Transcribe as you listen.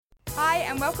Hi,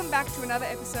 and welcome back to another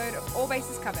episode of All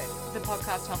Bases Covered. The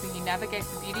podcast helping you navigate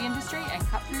the beauty industry and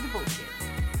cut through the bullshit.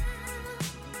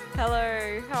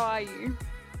 Hello, how are you?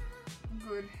 I'm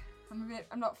good.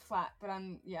 I'm not flat, but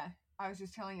I was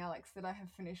just telling Alex that I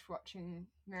have finished watching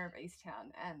Mayor of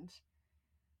Easttown, and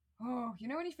you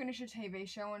know when you finish a TV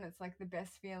show and it's like the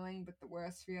best feeling but the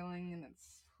worst feeling, and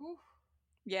it's whew.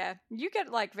 Yeah, you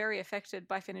get like very affected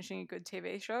by finishing a good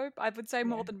TV show. I would say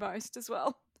more than most as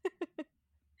well.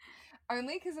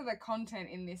 Only because of the content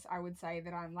in this, I would say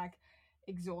that I'm like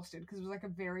exhausted, because it was like a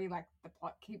very like the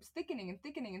plot keeps thickening and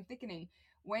thickening and thickening.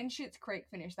 When Schitt's Creek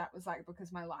finished, that was like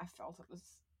because my life felt it was,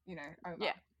 over.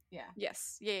 Yeah.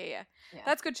 Yes. Yeah.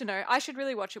 That's good to know. I should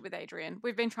really watch it with Adrian.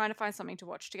 We've been trying to find something to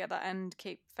watch together and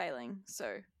keep failing.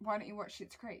 So Why don't you watch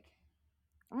Schitt's Creek?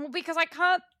 well, because I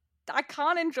can't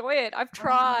enjoy it. I've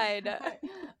tried.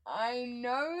 I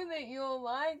know that you'll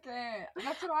like it.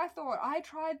 That's what I thought. I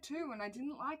tried too, and I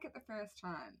didn't like it the first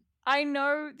time. I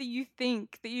know that you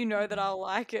think that you know that I'll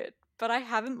like it, but I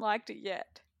haven't liked it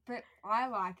yet. But I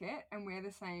like it, and we're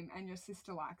the same, and your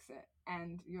sister likes it,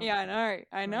 and you're... Yeah,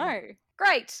 I know.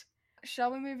 Great.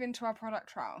 Shall we move into our product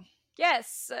trial?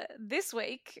 Yes, this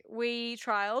week we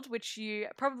trialed, which you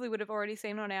probably would have already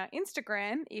seen on our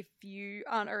Instagram if you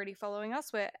aren't already following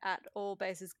us. We're at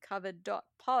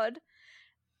allbasescovered.pod.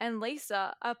 And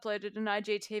Lisa uploaded an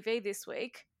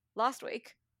IGTV last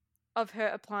week, of her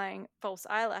applying false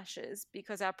eyelashes,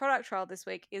 because our product trial this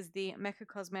week is the Mecca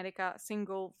Cosmetica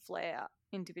single flare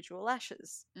individual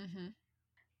lashes. Mm-hmm.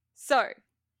 So,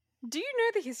 do you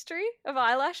know the history of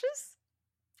eyelashes?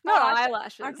 Not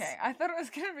eyelashes. Okay, I thought it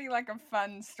was going to be like a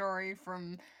fun story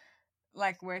from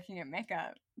like working at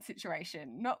Mecca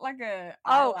situation, not like a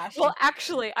eyelash. Well,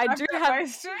 actually, I do have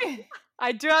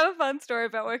a fun story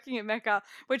about working at Mecca,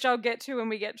 which I'll get to when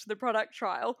we get to the product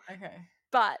trial. Okay.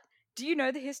 But do you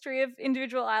know the history of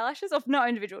individual eyelashes? Of not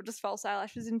individual, just false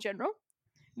eyelashes in general?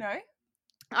 No?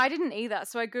 I didn't either,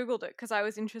 so I Googled it because I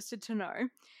was interested to know.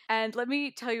 And let me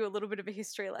tell you a little bit of a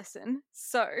history lesson.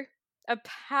 So,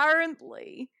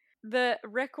 apparently, the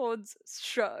records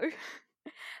show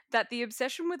that the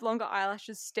obsession with longer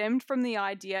eyelashes stemmed from the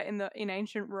idea in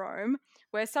ancient Rome,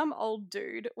 where some old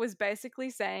dude was basically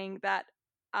saying that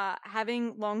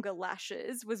having longer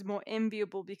lashes was more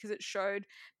enviable because it showed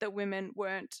that women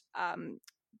weren't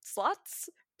sluts,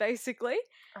 basically.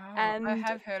 Oh, and I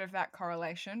have heard of that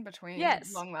correlation between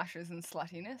long lashes and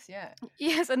sluttiness, yeah.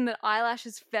 Yes, and the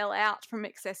eyelashes fell out from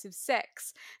excessive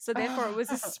sex. So therefore it was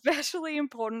especially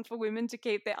important for women to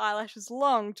keep their eyelashes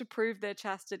long to prove their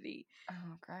chastity.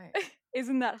 Oh, great.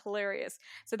 Isn't that hilarious?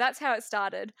 So that's how it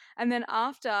started. And then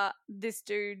after this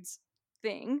dude's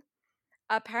thing,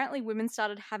 apparently women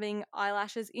started having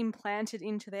eyelashes implanted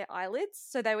into their eyelids.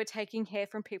 So they were taking hair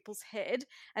from people's head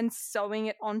and sewing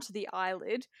it onto the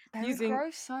eyelid. They would grow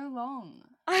so long.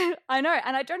 I know,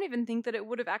 and I don't even think that it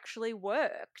would have actually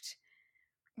worked.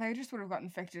 They just would have got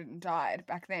infected and died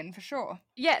back then, for sure.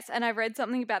 Yes, and I read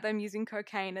something about them using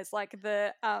cocaine as like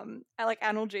the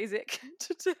analgesic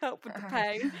to help with the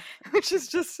pain, which is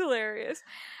just hilarious.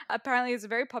 Apparently it's a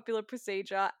very popular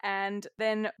procedure, and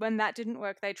then when that didn't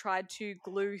work, they tried to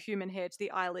glue human hair to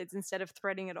the eyelids instead of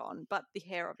threading it on, but the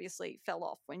hair obviously fell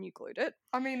off when you glued it.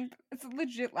 I mean, it's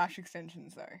legit lash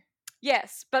extensions though.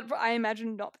 Yes, but I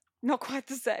imagine not quite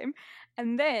the same.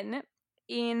 And then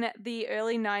in the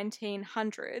early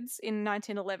 1900s, in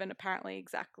 1911 apparently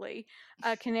exactly,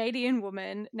 a Canadian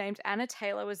woman named Anna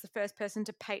Taylor was the first person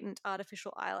to patent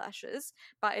artificial eyelashes,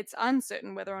 but it's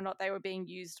uncertain whether or not they were being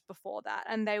used before that.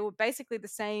 And they were basically the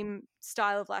same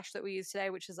style of lash that we use today,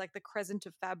 which is like the crescent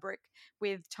of fabric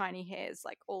with tiny hairs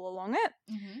like all along it.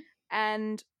 Mm-hmm.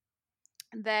 And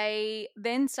they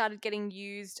then started getting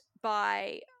used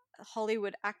by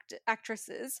Hollywood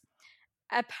actresses.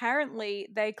 Apparently,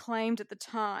 they claimed at the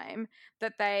time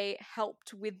that they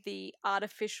helped with the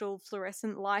artificial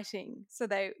fluorescent lighting. So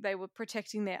they were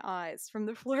protecting their eyes from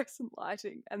the fluorescent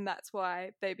lighting, and that's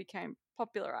why they became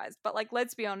popularized. But, like,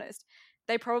 let's be honest,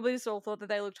 they probably just all thought that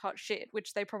they looked hot shit,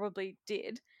 which they probably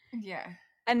did. Yeah.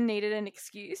 And needed an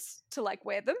excuse to, like,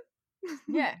 wear them.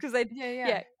 Yeah. Because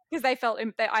because they felt,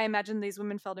 I imagine these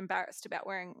women felt embarrassed about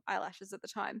wearing eyelashes at the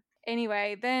time.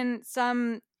 Anyway, then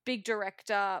some big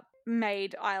director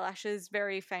made eyelashes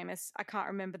very famous. I can't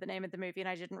remember the name of the movie and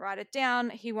I didn't write it down.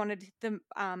 He wanted the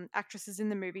actresses in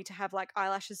the movie to have like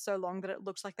eyelashes so long that it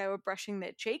looked like they were brushing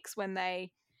their cheeks when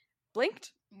they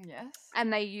blinked. Yes.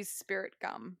 And they used spirit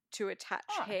gum to attach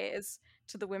hairs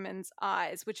to the women's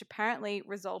eyes, which apparently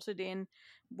resulted in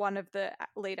one of the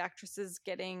lead actresses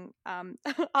getting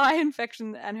eye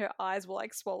infection and her eyes were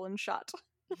like swollen shut.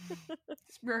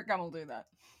 Spirit gum will do that.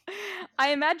 I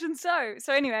imagine so.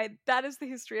 So anyway, that is the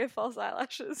history of false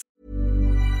eyelashes.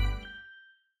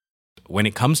 When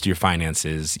it comes to your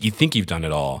finances, you think you've done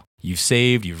it all. You've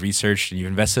saved, you've researched, and you've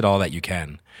invested all that you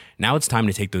can. Now it's time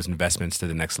to take those investments to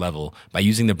the next level by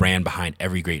using the brand behind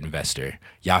every great investor,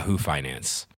 Yahoo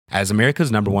Finance. As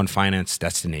America's #1 finance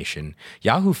destination,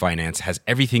 Yahoo Finance has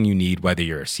everything you need, whether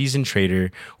you're a seasoned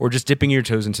trader or just dipping your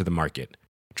toes into the market.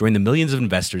 Join the millions of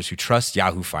investors who trust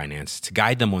Yahoo Finance to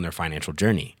guide them on their financial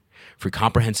journey. For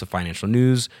comprehensive financial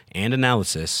news and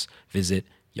analysis, visit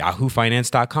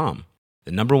yahoofinance.com.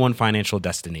 The #1 financial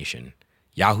destination,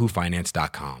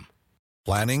 yahoofinance.com.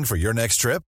 Planning for your next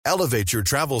trip? Elevate your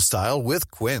travel style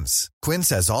with Quince. Quince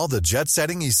has all the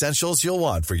jet-setting essentials you'll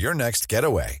want for your next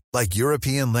getaway, like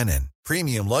European linen,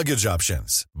 premium luggage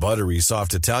options, buttery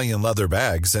soft Italian leather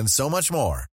bags, and so much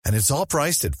more. And it's all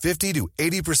priced at 50 to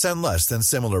 80% less than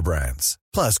similar brands.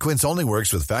 Plus, Quince only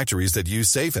works with factories that use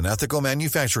safe and ethical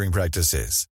manufacturing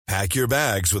practices. Pack your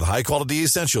bags with high-quality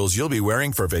essentials you'll be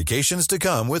wearing for vacations to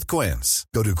come with Quince.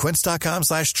 Go to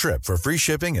quince.com/trip for free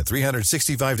shipping and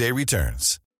 365-day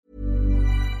returns.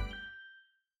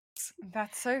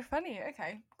 That's so funny.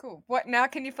 Okay, cool. What now?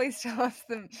 Can you please tell us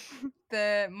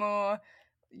the more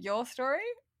your story?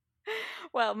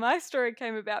 Well, my story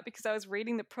came about because I was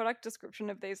reading the product description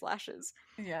of these lashes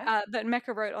Yeah. that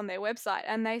Mecca wrote on their website,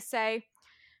 and they say,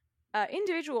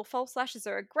 individual false lashes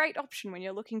are a great option when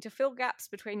you're looking to fill gaps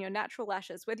between your natural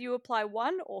lashes, whether you apply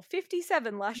 1 or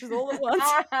 57 lashes all at once.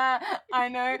 I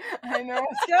know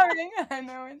it's going. I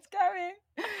know it's going.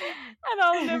 And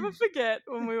I'll never forget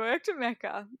when we worked at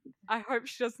Mecca. I hope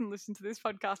she doesn't listen to this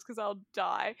podcast because I'll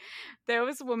die. There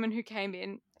was a woman who came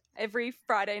in every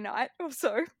Friday night or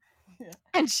so, Yeah.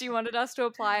 and she wanted us to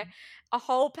apply a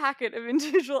whole packet of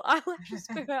individual eyelashes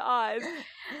to her eyes.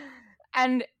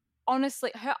 And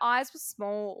honestly, her eyes were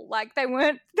small. Like they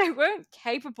weren't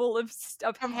capable of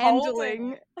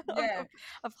handling Yeah.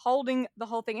 of holding the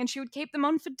whole thing. And she would keep them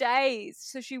on for days.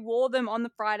 So she wore them on the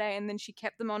Friday, and then she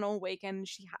kept them on all week. And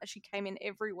she came in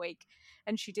every week,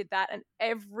 and she did that, and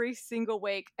every single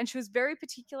week. And she was very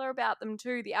particular about them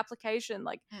too. The application,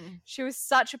 like she was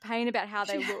such a pain about how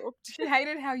they looked. She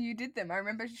hated how you did them. I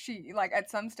remember she like at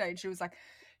some stage she was like,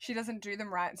 she doesn't do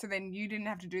them right, so then you didn't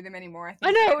have to do them anymore.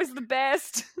 I know, it was the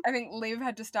best. I think Liv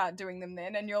had to start doing them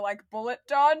then, and you're like, bullet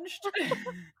dodged.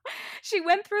 She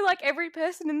went through like every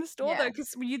person in the store though, Yeah.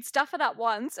 because you'd stuff it up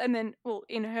once, and then, well,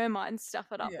 in her mind,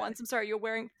 stuff it up Yeah. once. I'm sorry, you're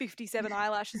wearing 57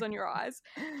 eyelashes on your eyes,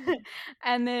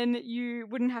 and then you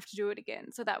wouldn't have to do it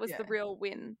again. So that was the Yeah. real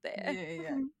win there.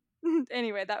 Yeah.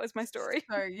 Anyway, that was my story.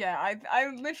 So yeah, I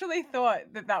literally thought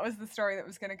that was the story that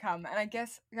was going to come, and I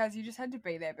guess, guys, you just had to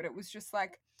be there, but it was just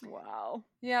like, Wow.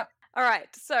 yeah. All right,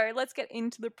 so let's get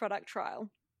into the product trial.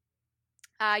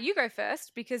 You go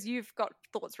first because you've got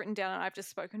thoughts written down and I've just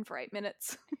spoken for 8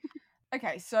 minutes.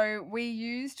 Okay, so we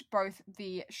used both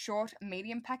the short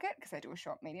medium packet, because I do a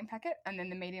short medium packet, and then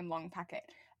the medium long packet.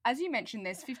 As you mentioned,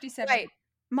 there's 57. Wait,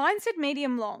 mine said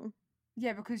medium long.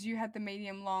 Yeah, because you had the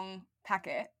medium long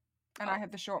packet, and I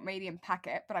had the short medium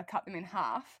packet, but I cut them in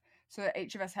half so that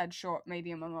each of us had short,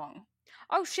 medium, and long.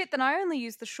 Oh shit, then I only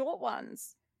used the short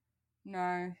ones.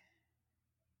 No,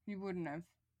 you wouldn't have.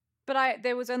 But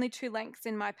there was only 2 lengths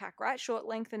in my pack, right? Short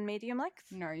length and medium length?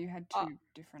 No, you had Oh. two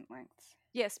different lengths.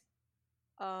 Yes.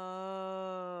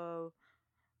 Oh.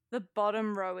 The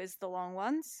bottom row is the long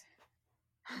ones?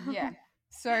 Yeah.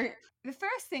 So the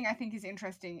first thing I think is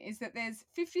interesting is that there's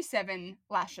 57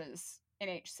 lashes in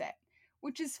each set,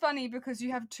 which is funny because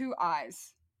you have 2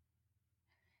 eyes.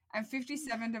 And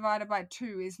 57 divided by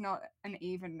 2 is not an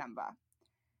even number.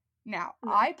 Now,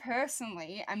 No. I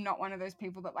personally am not one of those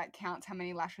people that like counts how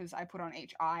many lashes I put on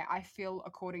each eye. I feel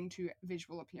according to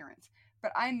visual appearance.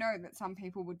 But I know that some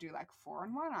people would do like 4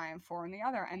 in one eye and 4 in the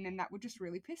other, and then that would just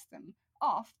really piss them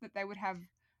off that they would have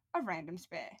a random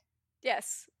spare.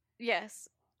 Yes. Yes.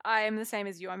 I am the same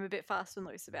as you. I'm a bit fast and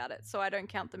loose about it, so I don't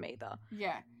count them either.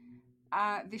 Yeah.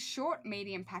 The short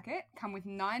medium packet come with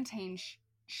 19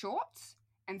 shorts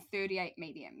and 38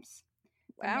 mediums.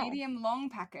 Wow. The medium long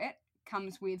packet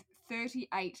comes with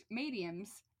 38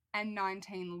 mediums and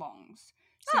 19 longs.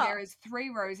 So Oh. there is 3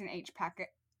 rows in each packet.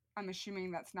 I'm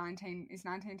assuming that's 19. Is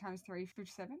 19 times 3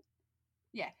 57?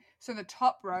 Yeah. So the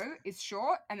top row is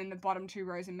short and then the bottom 2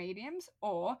 rows are mediums,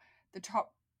 or the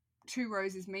top 2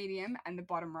 rows is medium and the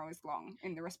bottom row is long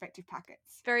in the respective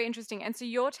packets. Very interesting. And so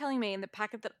you're telling me in the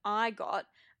packet that I got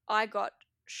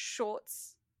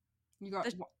shorts You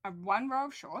got one row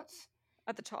of shorts.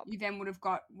 at the top. You then would have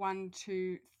got 1,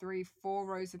 2, 3, 4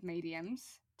 rows of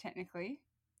mediums, technically,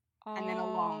 and then a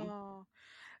long.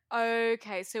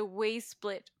 Okay, so we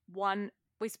split 1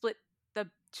 we split the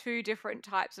 2 different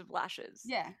types of lashes.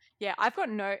 Yeah. Yeah, I've got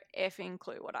no effing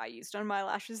clue what I used on my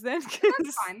lashes then.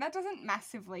 That's fine. That doesn't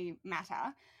massively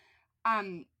matter.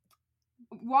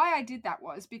 Why I did that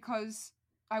was because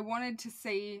I wanted to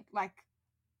see like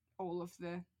all of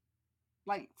the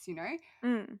lengths, you know.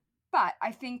 Mm. But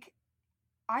I think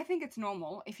it's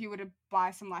normal if you were to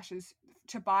buy some lashes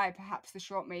to buy perhaps the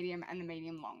short, medium, and the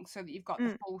medium long, so that you've got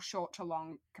the full short to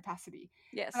long capacity.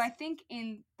 Yes. But I think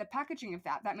in the packaging of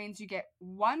that means you get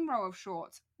 1 row of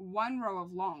shorts, 1 row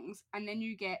of longs, and then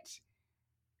you get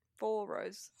 4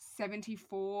 rows.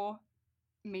 74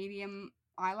 medium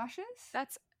eyelashes.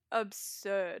 That's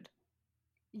absurd.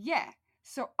 Yeah.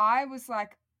 So I was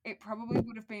like, it probably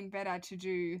would have been better to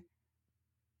do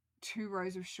 2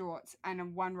 rows of shorts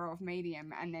and 1 row of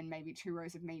medium, and then maybe 2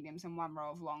 rows of mediums and 1 row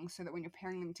of longs, so that when you're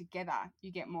pairing them together,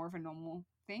 you get more of a normal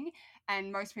thing.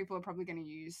 And most people are probably going to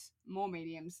use more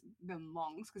mediums than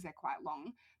longs because they're quite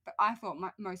long. But I thought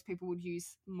most people would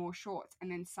use more shorts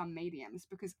and then some mediums,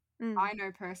 because I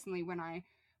know personally when I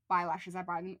buy lashes, I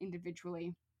buy them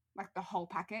individually, like the whole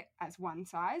packet as one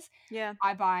size. Yeah.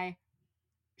 I buy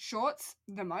shorts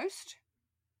the most,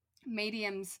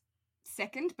 mediums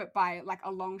second, but buy like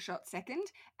a long shot second,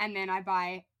 and then I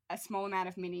buy a small amount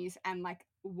of minis and like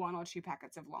 1 or 2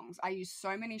 packets of longs. I use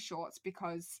so many shorts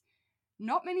because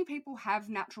not many people have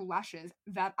natural lashes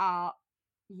that are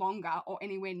longer or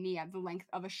anywhere near the length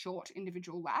of a short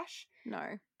individual lash.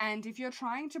 No. And if you're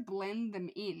trying to blend them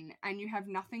in and you have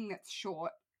nothing that's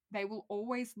short, they will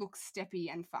always look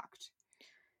steppy and fucked.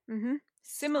 Mm-hmm.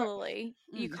 Similarly,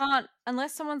 you can't,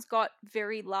 unless someone's got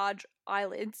very large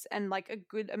eyelids and like a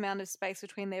good amount of space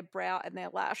between their brow and their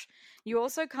lash, you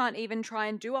also can't even try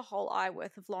and do a whole eye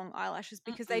worth of long eyelashes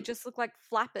because they just look like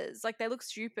flappers. Like, they look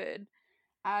stupid.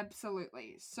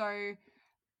 Absolutely. So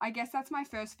I guess that's my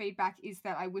first feedback, is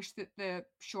that I wish that the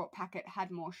short packet had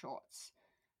more shorts.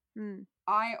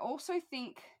 I also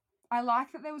think I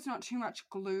like that there was not too much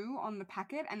glue on the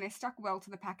packet, and they're stuck well to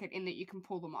the packet in that you can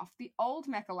pull them off. The old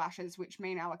Mecca lashes, which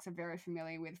me and Alex are very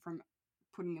familiar with from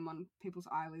putting them on people's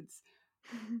eyelids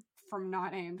from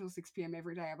 9 a.m. till 6 p.m.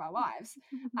 every day of our lives,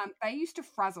 they used to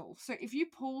frazzle. So if you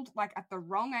pulled like at the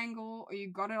wrong angle or you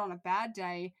got it on a bad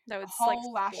day, the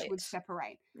whole lash would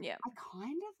separate. Yeah. I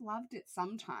kind of loved it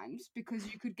sometimes because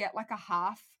you could get like a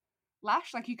half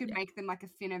lash, like you could make them like a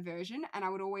thinner version, and I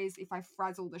would always, if I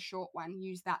frazzle the short one,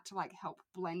 use that to like help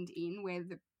blend in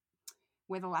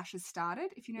where the lashes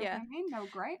started, if you know what I mean. They were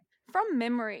great. From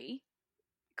memory,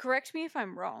 correct me if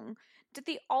I'm wrong, did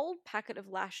the old packet of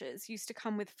lashes used to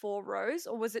come with 4 rows,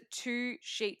 or was it 2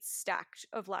 sheets stacked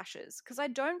of lashes? Because I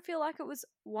don't feel like it was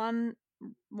one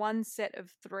set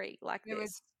of 3 like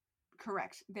this.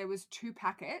 Correct. There was 2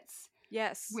 packets.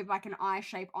 Yes. With like an eye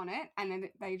shape on it, and then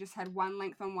they just had one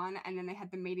length on one, and then they had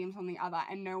the mediums on the other,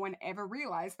 and no one ever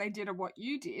realized they did what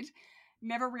you did.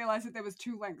 Never realized that there was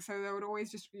 2 lengths, so they would always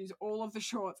just use all of the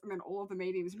shorts and then all of the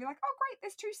mediums and be like, oh great,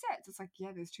 there's 2 sets. It's like,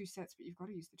 yeah, there's 2 sets, but you've got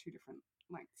to use the 2 different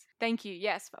lengths. Thank you.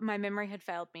 Yes, my memory had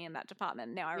failed me in that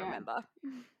department. Now I remember.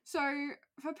 So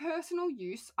for personal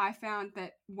use, I found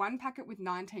that 1 packet with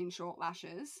 19 short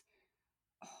lashes,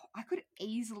 I could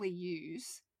easily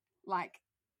use like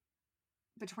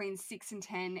between 6 and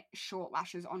 10 short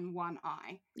lashes on 1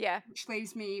 eye. Yeah. Which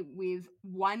leaves me with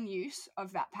 1 use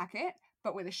of that packet,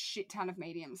 but with a shit ton of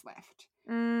mediums left.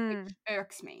 Which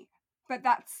irks me. But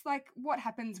that's like what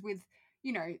happens with,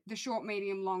 you know, the short,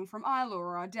 medium, long from Isla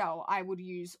or Ardell. I would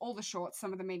use all the shorts,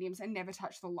 some of the mediums, and never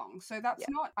touch the long. So that's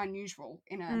not unusual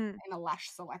in a lash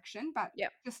selection, but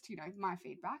just, you know, my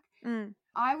feedback.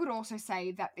 I would also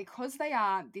say that because they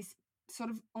are this sort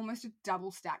of almost a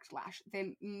double stacked lash,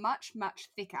 they're much, much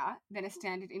thicker than a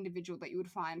standard individual that you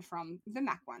would find from the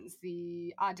MAC ones,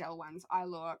 the Ardell ones,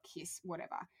 Ilure, Kiss,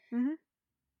 whatever.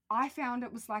 I found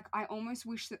it was like, I almost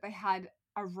wish that they had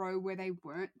a row where they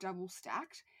weren't double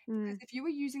stacked, because if you were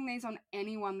using these on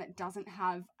anyone that doesn't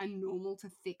have a normal to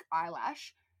thick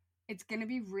eyelash, it's going to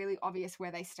be really obvious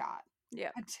where they start.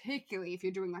 Particularly if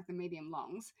you're doing like the medium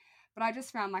longs. But I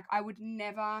just found like I would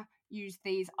never use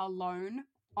these alone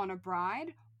on a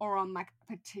bride or on like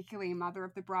particularly a mother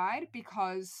of the bride,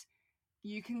 because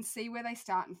you can see where they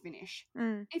start and finish.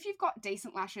 If you've got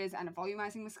decent lashes and a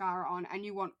volumizing mascara on and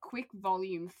you want quick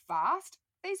volume fast,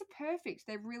 these are perfect.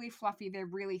 They're really fluffy, they're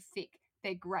really thick,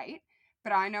 they're great.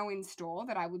 But I know in store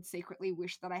that I would secretly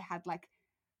wish that I had like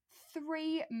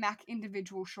 3 MAC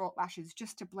individual short lashes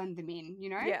just to blend them in, you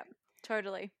know? Yeah,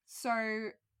 totally. So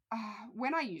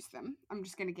when I use them, I'm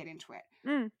just going to get into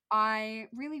it. I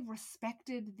really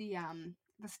respected the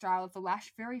style of the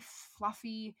lash. Very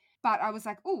fluffy, But I was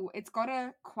like, oh, it's got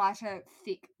quite a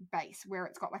thick base where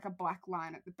it's got like a black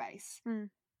line at the base. Mm.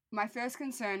 My first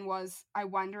concern was, I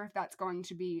wonder if that's going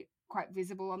to be quite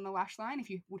visible on the lash line, if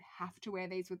you would have to wear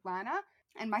these with liner.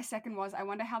 And my second was, I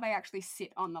wonder how they actually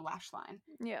sit on the lash line.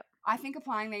 Yeah. I think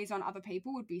applying these on other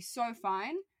people would be so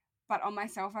fine, but on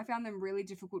myself, I found them really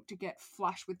difficult to get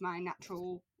flush with my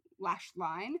natural lash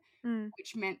line,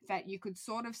 which meant that you could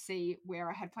sort of see where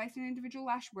I had placed an individual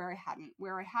lash, where I hadn't,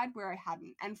 where I had, where I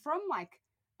hadn't. And from like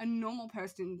a normal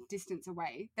person distance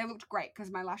away, they looked great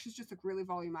because my lashes just look really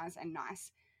volumized and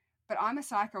nice. But I'm a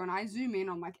psycho and I zoom in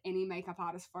on like any makeup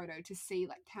artist photo to see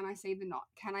like, can I see the knot?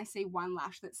 Can I see one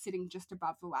lash that's sitting just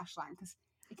above the lash line? Because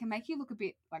it can make you look a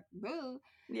bit like, ugh.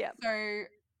 Yeah. So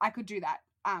I could do that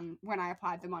when I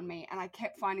applied them on me, and I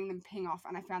kept finding them ping off,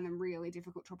 and I found them really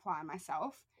difficult to apply on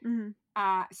myself.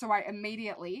 So I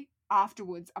immediately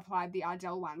afterwards applied the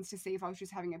Ardell ones to see if I was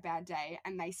just having a bad day,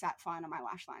 and they sat fine on my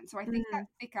lash line. So I think that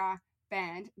thicker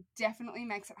band definitely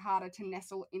makes it harder to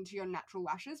nestle into your natural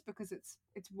lashes because it's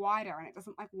wider and it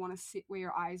doesn't like want to sit where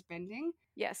your eye is bending.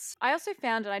 Yes. I also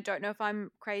found, and I don't know if I'm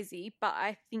crazy, but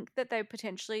I think that they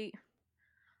potentially,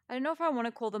 I don't know if I want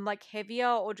to call them like heavier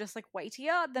or just like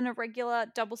weightier than a regular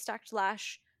double stacked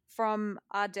lash from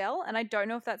Ardell. And I don't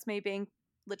know if that's me being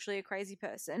literally a crazy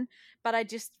person, but I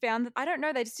just found that, I don't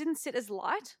know, they just didn't sit as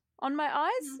light on my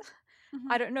eyes.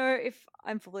 I don't know if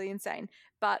I'm fully insane,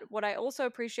 but what I also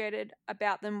appreciated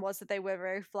about them was that they were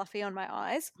very fluffy on my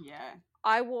eyes. Yeah.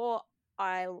 I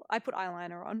put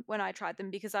eyeliner on when I tried them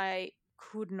because I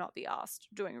could not be asked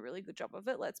doing a really good job of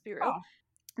it, let's be real.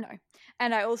 No.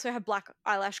 And I also have black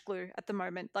eyelash glue at the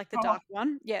moment, like the dark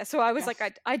one. Yeah, so I was like,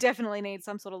 I definitely need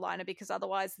some sort of liner because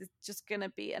otherwise it's just going to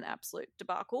be an absolute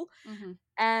debacle.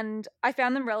 And I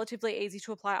found them relatively easy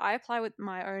to apply. I apply with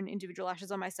my own individual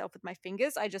lashes on myself with my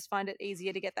fingers. I just find it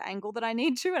easier to get the angle that I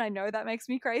need to, and I know that makes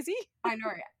me crazy. I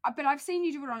know, but I've seen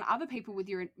you do it on other people with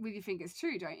your fingers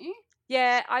too, don't you?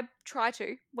 Yeah, I try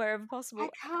to, wherever possible.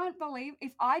 I can't believe,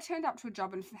 if I turned up to a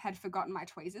job and had forgotten my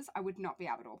tweezers, I would not be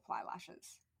able to apply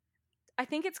lashes. I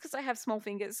think it's because I have small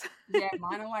fingers. Yeah,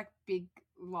 mine are like big,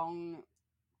 long.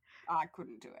 I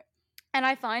couldn't do it. And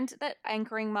I find that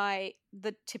anchoring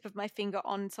the tip of my finger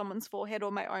on someone's forehead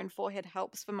or my own forehead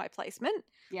helps for my placement.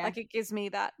 Yeah. Like it gives me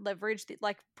that leverage,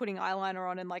 like putting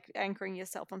eyeliner on and like anchoring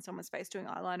yourself on someone's face doing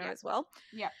eyeliner as well.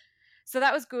 Yeah. So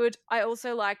that was good. I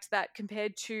also liked that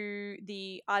compared to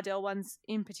the Ardell ones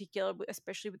in particular,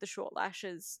 especially with the short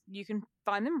lashes, you can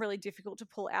find them really difficult to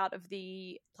pull out of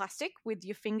the plastic with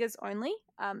your fingers only.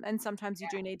 And sometimes you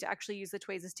do need to actually use the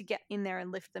tweezers to get in there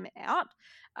and lift them out.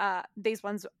 These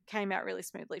ones came out really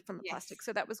smoothly from the plastic,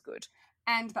 so that was good.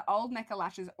 And the old Mecca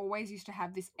lashes always used to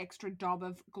have this extra dob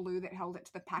of glue that held it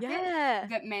to the packet. Yeah.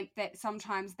 That meant that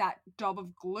sometimes that dob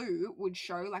of glue would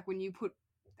show, like when you put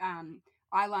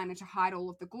eyeliner to hide all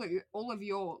of the glue, all of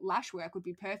your lash work would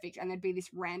be perfect, and there'd be this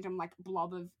random like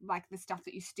blob of like the stuff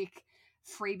that you stick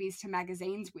freebies to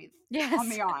magazines with on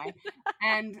the eye.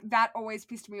 And that always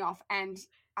pissed me off, and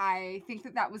I think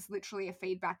that was literally a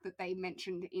feedback that they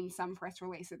mentioned in some press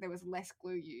release, that there was less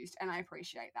glue used, and I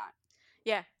appreciate that.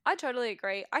 Yeah, I totally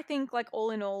agree. I think like all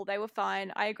in all, they were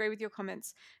fine. I agree with your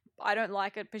comments. I don't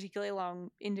like a particularly long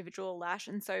individual lash,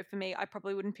 and so for me, I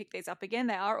probably wouldn't pick these up again.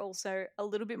 They are also a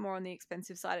little bit more on the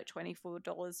expensive side at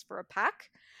 $24 for a pack.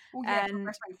 Well, yeah, for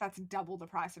reference, that's double the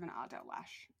price of an Ardell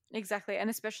lash. Exactly, and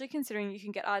especially considering you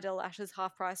can get Ardell lashes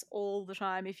half price all the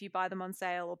time if you buy them on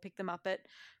sale or pick them up at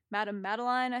Madame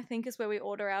Madeline, I think is where we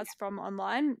order ours from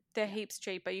online. They're heaps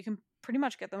cheaper. You can pretty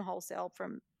much get them wholesale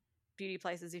from beauty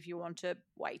places if you want to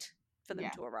wait for them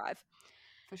to arrive.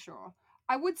 For sure.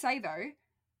 I would say though,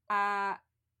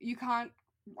 you can't.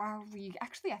 Well,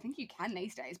 I think you can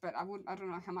these days, but I don't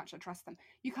know how much I trust them.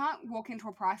 You can't walk into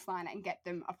a Priceline and get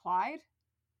them applied.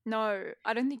 No,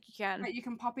 I don't think you can. But you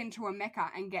can pop into a Mecca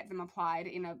and get them applied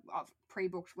in a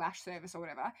pre-booked lash service or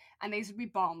whatever, and these would be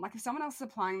bomb. Like if someone else is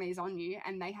applying these on you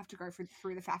and they have to go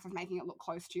through the faff of making it look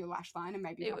close to your lash line and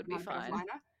maybe it would be fine.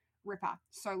 Liner, ripper,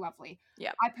 so lovely.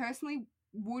 Yeah, I personally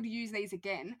would use these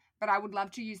again, but I would love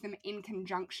to use them in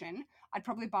conjunction. I'd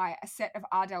probably buy a set of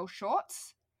Ardell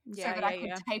shorts so that I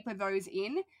could taper those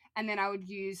in, and then I would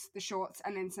use the shorts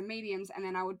and then some mediums, and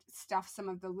then I would stuff some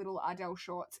of the little Ardell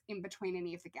shorts in between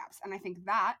any of the gaps. And I think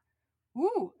that,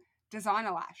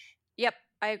 designer lash. Yep,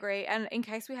 I agree. And in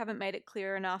case we haven't made it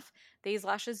clear enough, these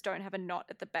lashes don't have a knot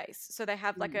at the base. So they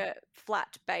have like a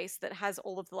flat base that has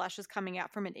all of the lashes coming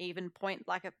out from an even point,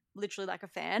 literally like a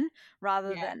fan,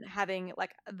 rather than having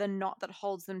like the knot that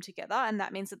holds them together. And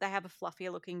that means that they have a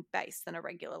fluffier looking base than a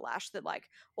regular lash that like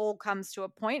all comes to a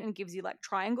point and gives you like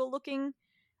triangle looking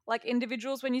like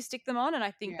individuals when you stick them on, and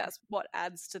I think Yeah. that's what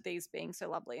adds to these being so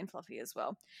lovely and fluffy as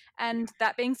well. And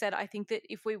that being said, I think that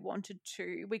if we wanted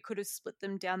to, we could have split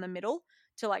them down the middle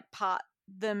to like part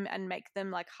them and make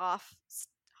them like half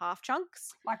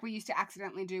chunks. Like we used to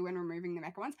accidentally do when removing the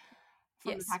Mecca ones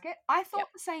from the Yes. packet. I thought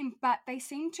Yep. the same, but they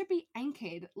seem to be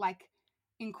anchored like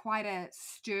in quite a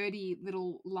sturdy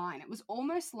little line. It was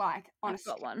almost like on I've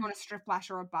got one. on a strip lash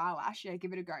or a bar lash. Yeah,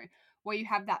 give it a go. Where you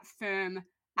have that firm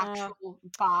Oh. actual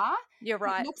bar. You're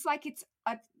right. It looks like it's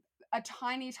a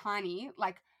tiny,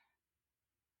 like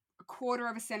a quarter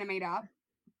of a centimeter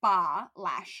bar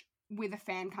lash with a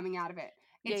fan coming out of it.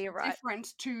 Yeah, It's you're right.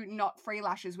 different to not free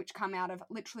lashes, which come out of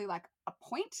literally like a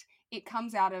point. It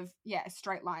comes out of, a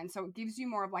straight line. So it gives you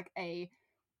more of like a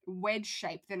wedge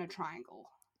shape than a triangle.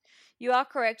 You are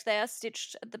correct. They are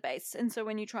stitched at the base, and so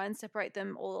when you try and separate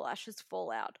them, all the lashes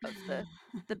fall out of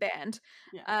the band.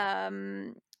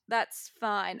 That's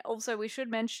fine. Also, we should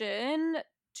mention,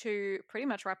 to pretty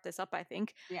much wrap this up, I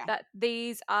think, that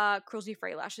these are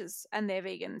cruelty-free lashes and they're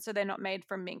vegan, so they're not made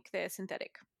from mink. They're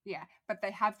synthetic. Yeah, but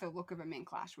they have the look of a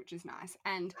mink lash, which is nice.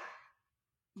 And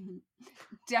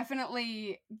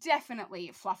definitely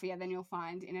fluffier than you'll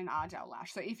find in an Ardell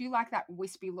lash. So if you like that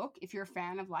wispy look, if you're a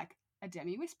fan of like a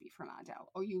demi-wispy from Ardell,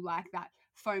 or you like that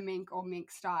faux mink or mink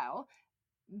style,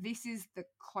 this is the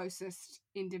closest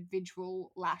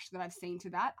individual lash that I've seen to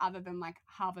that, other than like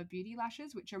Harvard Beauty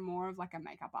lashes, which are more of like a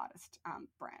makeup artist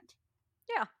brand.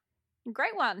 Yeah,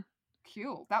 great one.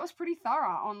 Cool. That was pretty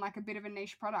thorough on like a bit of a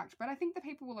niche product, but I think the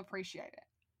people will appreciate it.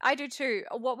 I do too.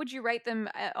 What would you rate them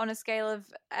on a scale of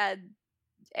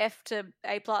F to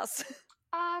A+?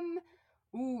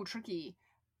 Tricky.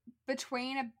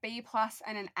 Between a B+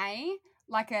 and an A,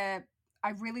 I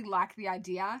really like the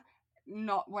idea.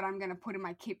 Not what I'm going to put in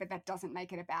my kit, but that doesn't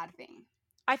make it a bad thing.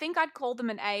 I think I'd call them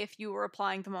an A if you were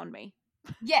applying them on me.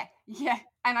 Yeah,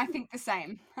 and I think the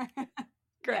same.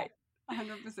 Great. Yeah,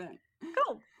 100%.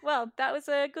 Cool. Well, that was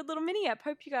a good little mini app.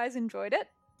 Hope you guys enjoyed it.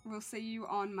 We'll see you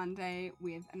on Monday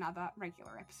with another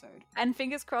regular episode. And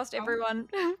fingers crossed, everyone,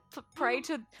 pray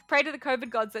to the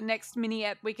COVID gods that next mini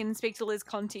app we can speak to Liz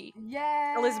Conti.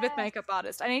 Yeah. Elizabeth, makeup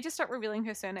artist. I need to start revealing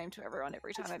her surname to everyone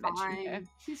every time I mention her.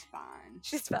 She's fine.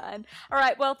 She's fine. All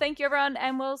right. Well, thank you, everyone,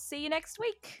 and we'll see you next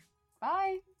week.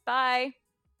 Bye. Bye.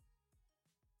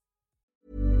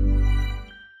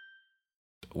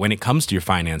 When it comes to your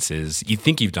finances, you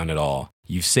think you've done it all.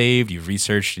 You've saved, you've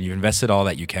researched, and you've invested all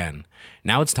that you can.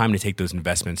 Now it's time to take those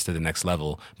investments to the next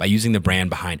level by using the brand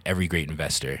behind every great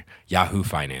investor, Yahoo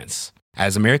Finance.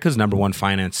 As America's #1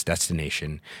 finance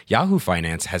destination, Yahoo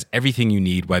Finance has everything you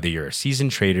need, whether you're a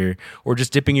seasoned trader or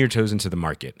just dipping your toes into the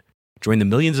market. Join the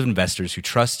millions of investors who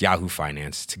trust Yahoo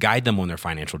Finance to guide them on their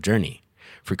financial journey.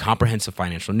 For comprehensive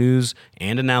financial news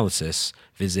and analysis,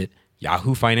 visit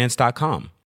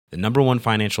yahoofinance.com. The #1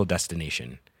 financial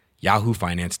destination,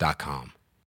 yahoofinance.com.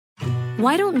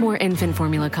 Why don't more infant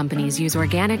formula companies use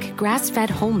organic, grass-fed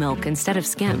whole milk instead of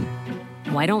skim?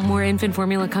 Why don't more infant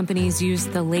formula companies use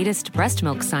the latest breast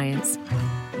milk science?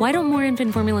 Why don't more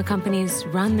infant formula companies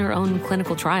run their own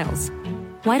clinical trials?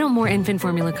 Why don't more infant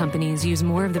formula companies use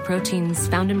more of the proteins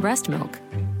found in breast milk?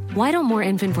 Why don't more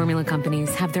infant formula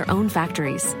companies have their own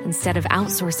factories instead of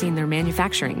outsourcing their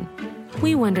manufacturing?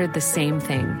 We wondered the same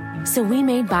thing. So we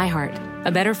made ByHeart,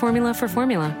 a better formula for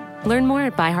formula. Learn more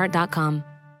at byheart.com.